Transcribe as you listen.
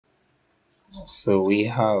So we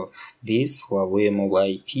have this Huawei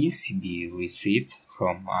mobile PCB received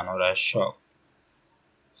from another shop.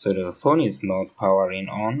 So the phone is not powering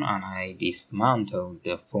on and I dismantled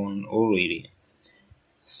the phone already.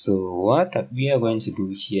 So what we are going to do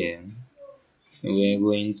here, we are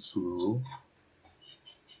going to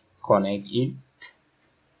connect it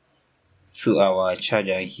to our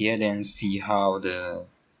charger here, then see how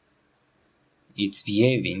it's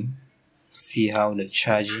behaving, see how the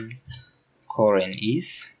charging current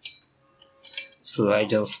is. So I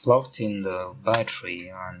just plugged in the battery,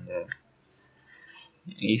 and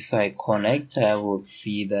if I connect, I will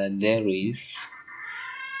see that there is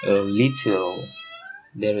a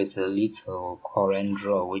little current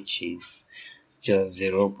draw, which is just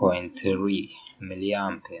 0.3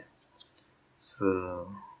 milliampere. So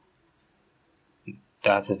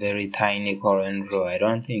that's a very tiny current draw. I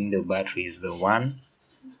don't think the battery is the one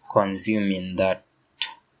consuming that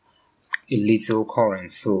little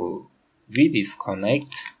current. So we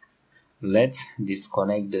disconnect. Let's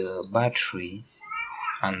disconnect the battery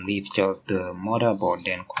and leave just the motherboard,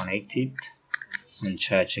 then connect it and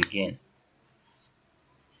charge again.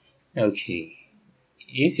 Okay,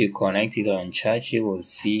 if you connect it and charge, you will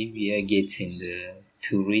see we are getting the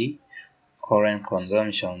 3 current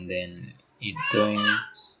consumption, then it's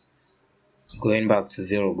going back to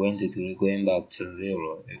 0, going to 3, going back to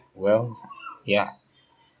 0. Well, yeah,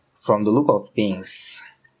 from the look of things,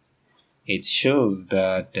 it shows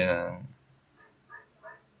that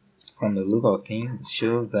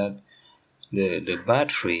the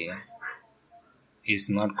battery is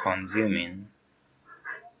not consuming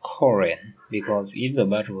current, because if the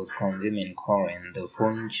battery was consuming current, the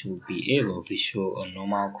phone should be able to show a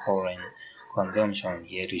normal current consumption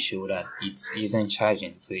here to show that it's even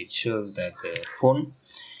charging. So it shows that the phone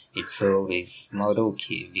itself is not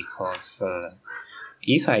okay, because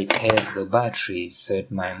if I test the battery,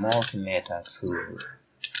 set my multimeter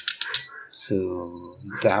to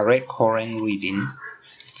direct current reading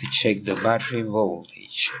to check the battery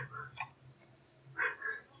voltage.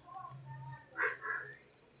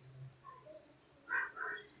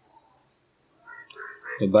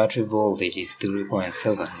 The battery voltage is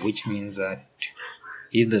 3.7, which means that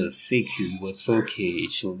if the circuit was okay,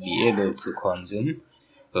 it should be able to consume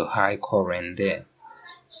a high current there.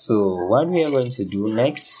 So what we are going to do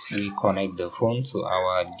next, we connect the phone to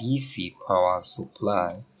our DC power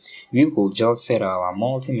supply. We will just set our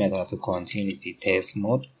multimeter to continuity test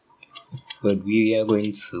mode, but we are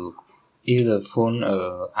going to, if the phone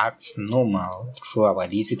acts normal through our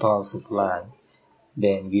DC power supply,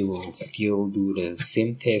 then we will still do the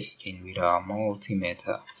same testing with our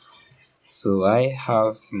multimeter. So I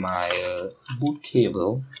have my boot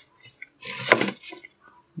cable,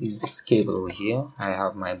 this cable here. I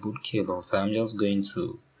have my boot cable, so I'm just going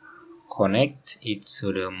to connect it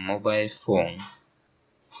to the mobile phone.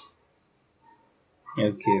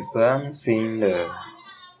 Okay, so I'm seeing the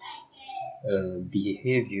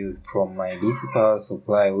behavior from my DC power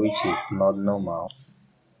supply, which is not normal.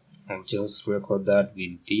 I'll just record that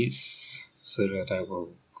with this so that I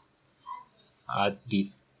will add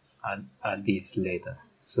this later.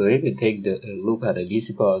 So if you take a look at the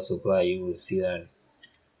DC power supply, you will see that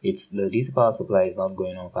the DC power supply is not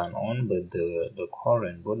going off and on, but the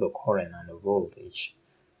current, both the current and the voltage,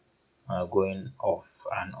 are going off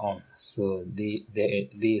and on. So there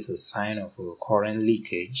is a sign of a current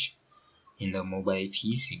leakage in the mobile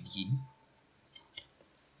PCB.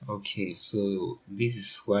 Okay, so this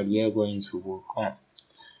is what we are going to work on.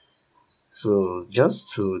 So just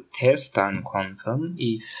to test and confirm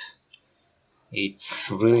if it's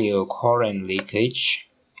really a current leakage,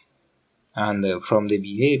 and from the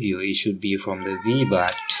behavior, it should be from the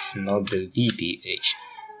VBAT, not the VBH.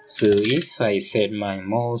 So if I set my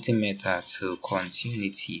multimeter to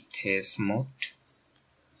continuity test mode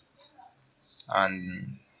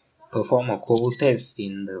and perform a cold test,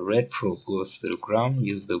 in the red probe goes to the ground,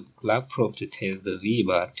 use the black probe to test the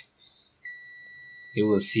VBAT, you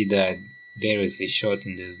will see that there is a short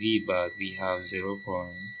in the VBAT. We have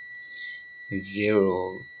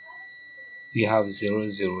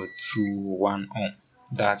 0.0021 ohm.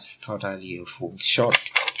 That's totally a full short.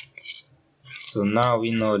 So now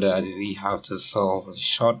we know that we have to solve a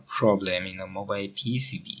short problem in a mobile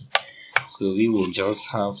PCB. So we will just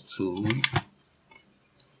have to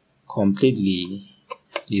completely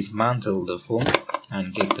dismantle the phone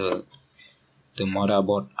and get the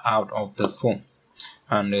motherboard out of the phone.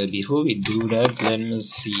 And before we do that, let me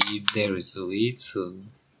see if there is a way to.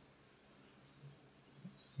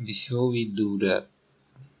 Before we do that,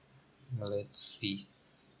 let's see.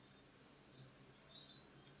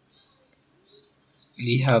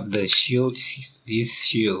 we have the shield, these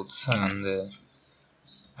shields, and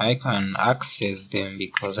I can access them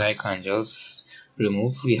because I can just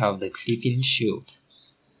remove. We have the clipping shield,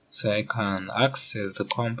 so I can access the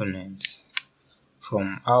components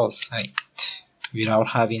from outside without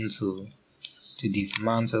having to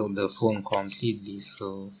dismantle the phone completely.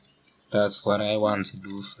 So that's what I want to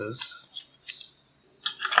do first.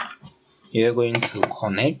 We are going to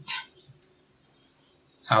connect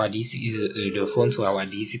our DC, the phone to our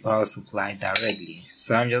DC power supply directly.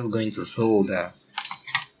 So I'm just going to solder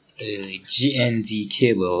a GND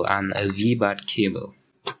cable and a VBAT cable.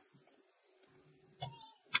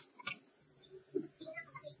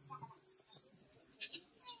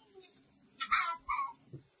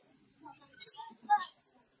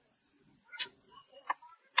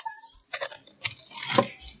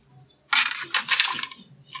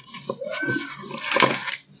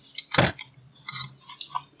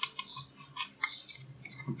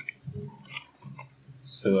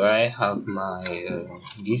 So I have my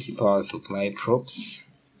DC power supply probes.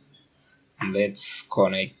 Let's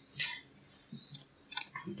connect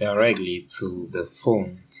directly to the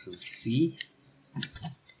phone to see.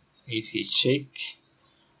 If you check,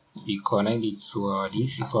 we connect it to our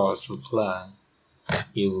DC power supply,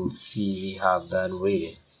 you will see we have that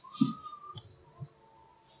reading.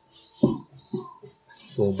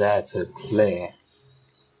 So that's a clear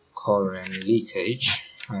current leakage,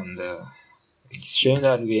 and it's showing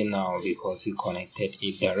that way now because we connected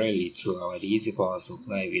it directly to our DC power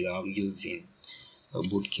supply without using a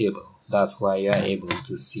boot cable. That's why you are able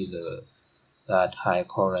to see that high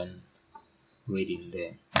current reading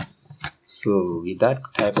there. So with that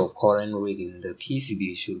type of current reading, the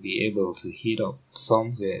PCB should be able to heat up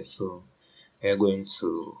somewhere. So we're going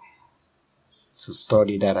to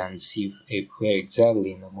study that and see if we're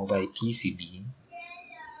exactly in a mobile PCB.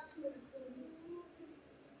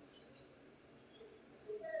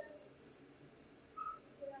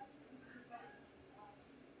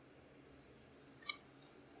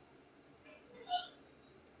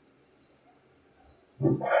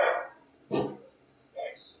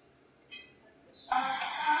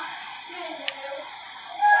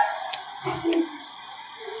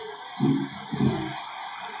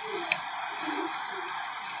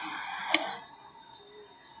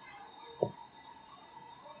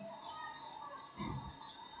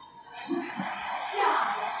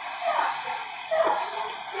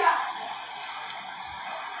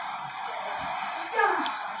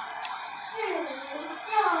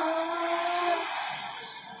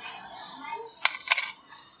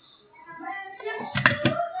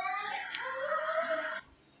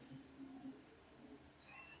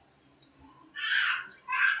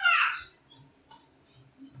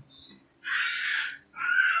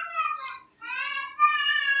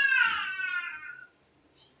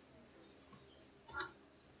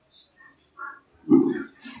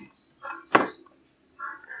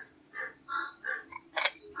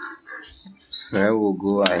 So I will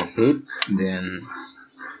go ahead, then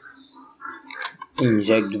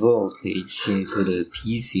inject voltage into the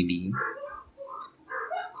PCB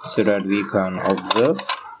so that we can observe.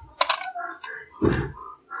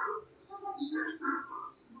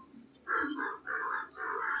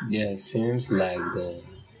 Yeah, seems like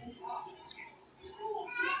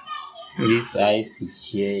this IC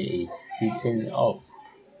here is heating up.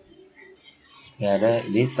 Yeah,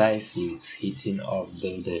 this IC is heating up,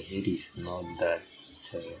 though the heat is not that.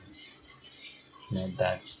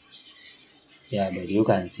 Yeah, but you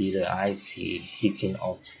can see the IC heating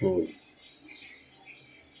up slowly.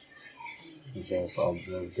 You just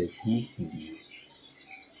observe the PCB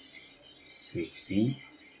to see.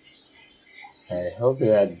 I hope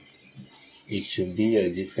that it should be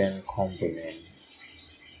a different component.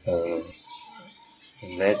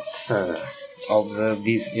 Let's observe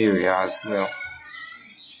this area as well.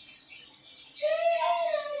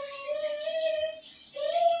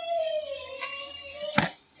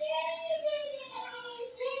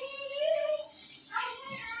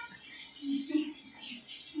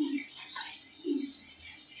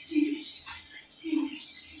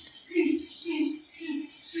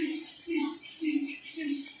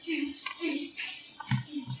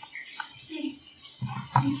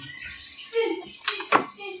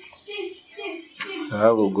 So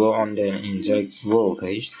I will go on and inject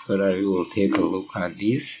voltage so that we will take a look at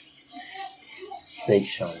this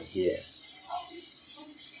section here.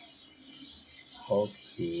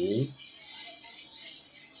 Okay,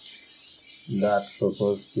 that's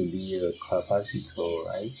supposed to be a capacitor,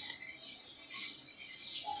 right?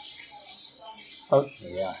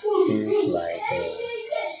 Okay, yeah, seems like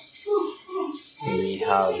we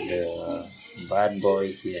have the bad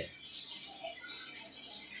boy here.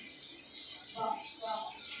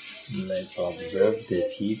 Let's observe the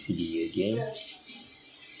PCB again.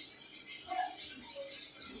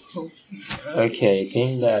 Okay, I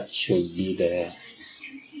think that should be the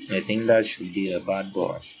bad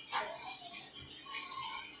boy.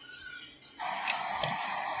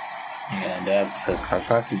 Yeah, that's a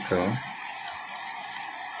capacitor.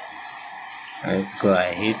 Let's go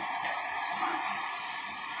ahead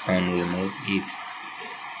and remove it.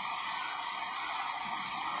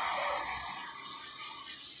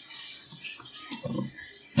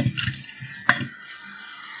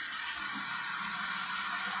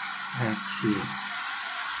 Let's see.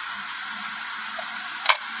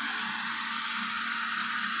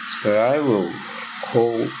 So I will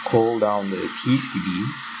cool down the PCB.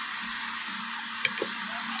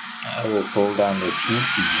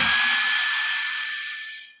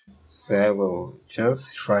 So I will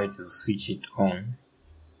just try to switch it on,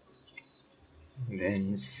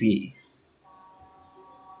 then see.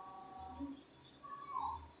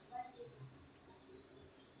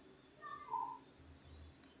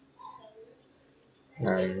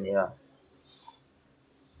 And yeah,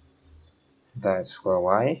 that's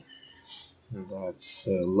why. That's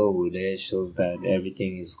the low there, shows that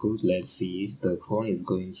everything is good. Let's see if the phone is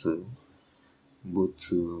going to boot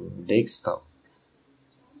to desktop.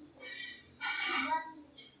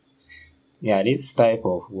 Yeah, this type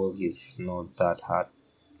of work is not that hard.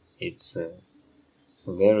 It's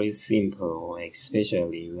very simple,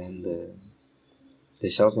 especially when the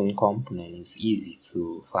shortened component is easy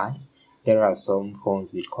to find. There are some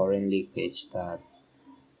phones with current leakage that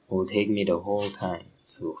will take me the whole time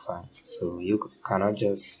to find. So you cannot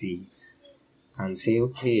just see and say,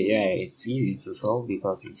 okay, yeah, it's easy to solve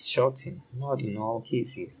because it's shortened. Not in all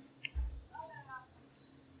cases.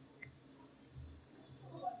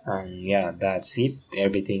 And yeah, that's it.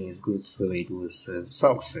 Everything is good. So it was a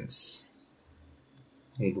success.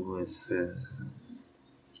 It was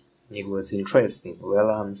interesting. Well,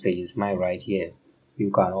 I'm Serges right here. You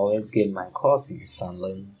can always get my courses and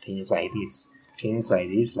learn things like this. Things like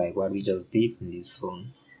this, like what we just did in this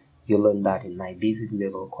phone. You learn that in my basic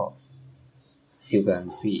level course. As you can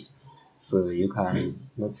see. So you can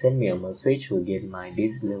send me a message. You'll get my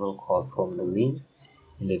basic level course from the link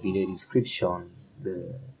in the video description,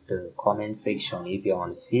 the comment section if you're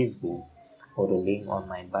on Facebook, or the link on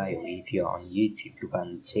my bio if you're on YouTube. You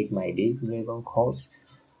can check my basic level course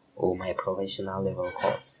or my professional level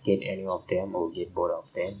course. Get any of them or get both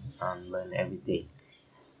of them and learn everything.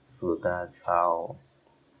 So that's how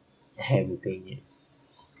everything is.